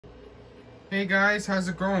Hey guys, how's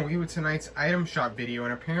it going? We with tonight's item shop video,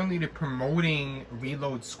 and apparently they're promoting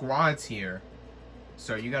reload squads here.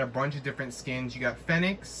 So you got a bunch of different skins. You got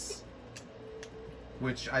Phoenix,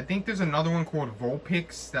 which I think there's another one called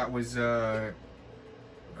Vulpix that was a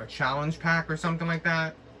challenge pack or something like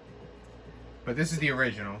that. But this is the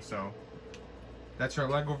original, so that's our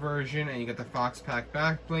Lego version. And you got the Fox Pack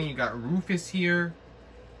back bling. You got Rufus here.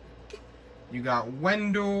 You got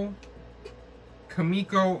Wendell,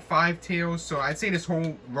 Kamiko, Five Tails. So I'd say this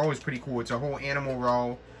whole row is pretty cool. It's a whole animal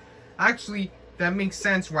row. Actually, that makes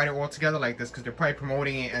sense why they're all together like this, because they're probably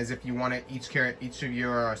promoting it as if you want to each of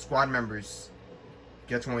your squad members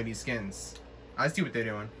gets one of these skins. I see what they're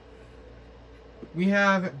doing. We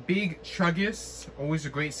have Big Chuggus, always a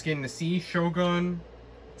great skin to see. Shogun,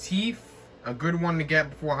 Teeth, a good one to get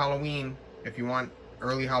before Halloween if you want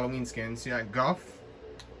early Halloween skins. You got Guff.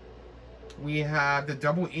 We have the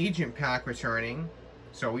Double Agent pack returning.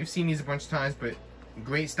 So we've seen these a bunch of times, but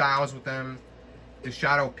great styles with them. The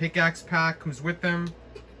Shadow Pickaxe pack comes with them.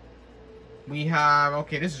 We have,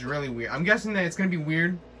 okay, this is really weird. I'm guessing that it's going to be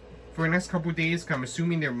weird for the next couple of days, because I'm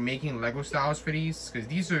assuming they're making Lego styles for these, because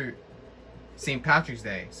these are St. Patrick's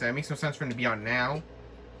Day, so that makes no sense for them to be out now.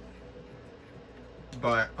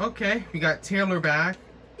 But, okay, we got Taylor back.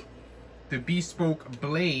 The Bespoke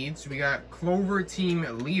Blades. We got Clover Team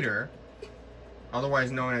Leader,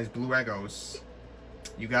 otherwise known as Blue Egos.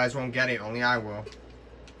 You guys won't get it, only I will.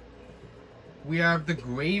 We have the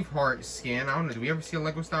Graveheart skin. I don't know, do we ever see a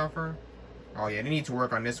Lego style for her? Oh yeah, they need to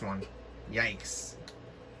work on this one. Yikes.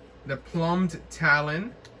 The Plumbed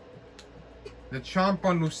Talon. The Chomp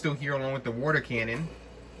Bundle's still here along with the Water Cannon.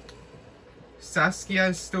 Saskia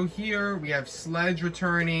is still here. We have Sledge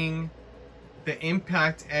returning. The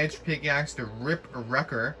Impact Edge Pickaxe, the Rip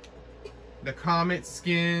Wrecker. The Comet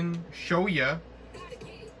skin, Shoya.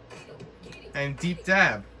 And Deep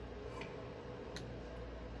Dab.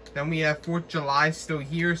 Then we have 4th of July still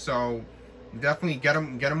here, so definitely get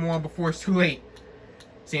them all before it's too late.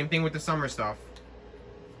 Same thing with the summer stuff.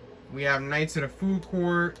 We have Knights of the Food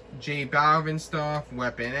Court, J Balvin stuff,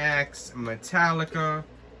 Weapon X, Metallica,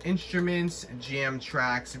 Instruments, Jam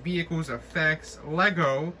Tracks, Vehicles, Effects,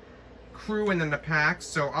 Lego, Crew, and then the packs.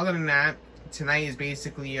 So other than that, tonight is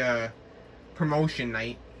basically a promotion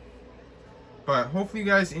night. But hopefully you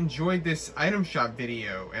guys enjoyed this item shop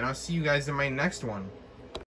video, and I'll see you guys in my next one.